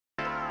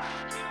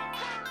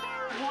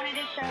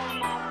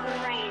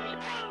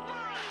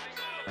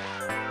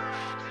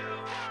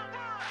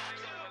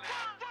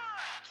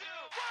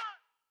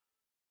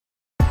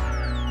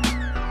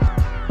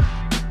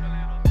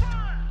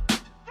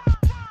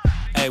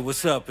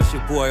what's up? It's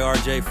your boy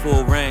RJ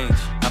Full Range.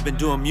 I've been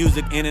doing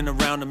music in and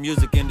around the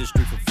music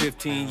industry for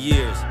 15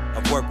 years.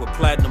 I've worked with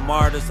platinum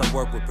artists, I've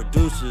worked with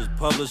producers,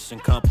 publishing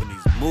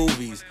companies,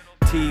 movies,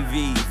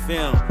 TV,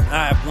 film.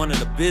 I have one of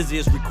the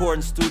busiest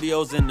recording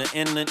studios in the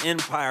Inland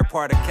Empire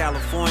part of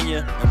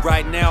California. And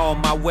right now on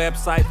my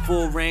website,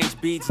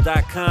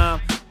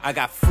 FullRangeBeats.com, I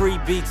got free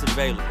beats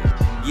available.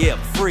 Yeah,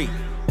 free.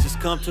 Just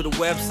come to the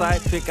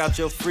website, pick out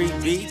your free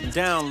beat, and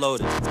download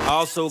it. I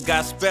also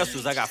got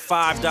specials. I got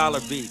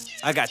 $5 beats.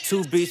 I got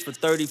 2 beats for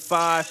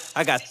 $35.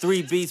 I got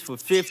 3 beats for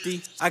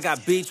 $50. I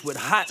got beats with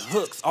hot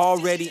hooks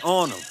already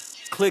on them.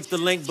 Click the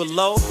link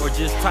below or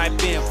just type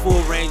in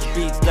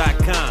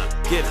FullRangeBeats.com.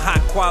 Get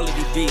hot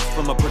quality beats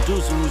from a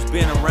producer who's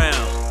been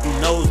around, who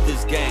knows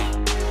this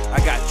game.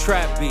 I got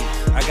trap beats,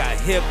 I got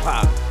hip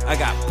hop, I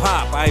got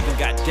pop, I even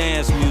got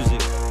dance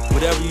music.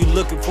 Whatever you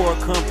looking for,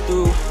 come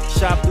through,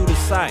 shop through the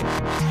site.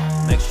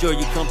 Make sure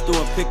you come through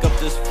and pick up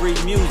this free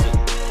music.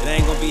 It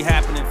ain't gonna be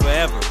happening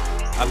forever.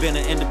 I've been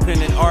an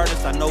independent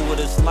artist, I know what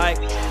it's like,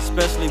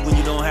 especially when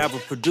you don't have a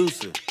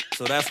producer.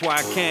 So that's why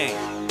I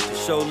came, to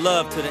show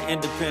love to the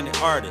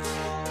independent artists.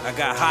 I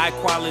got high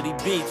quality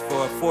beats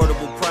for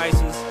affordable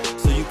prices,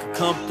 so you can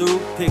come through,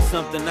 pick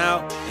something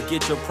out, and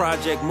get your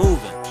project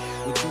moving.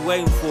 What you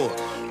waiting for?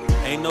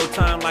 Ain't no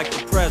time like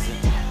the present.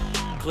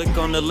 Click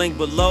on the link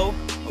below,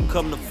 or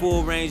come to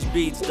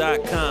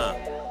FullRangeBeats.com.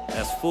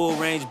 That's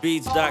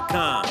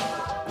FullRangeBeats.com.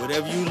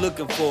 Whatever you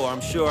looking for,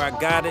 I'm sure I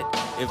got it.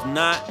 If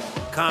not,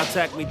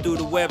 contact me through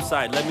the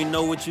website. Let me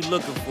know what you're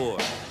looking for.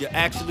 You're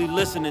actually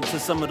listening to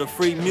some of the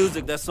free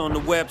music that's on the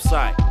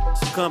website.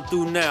 So come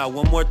through now,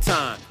 one more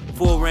time.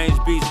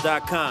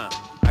 FullRangeBeats.com.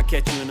 I'll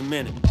catch you in a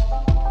minute.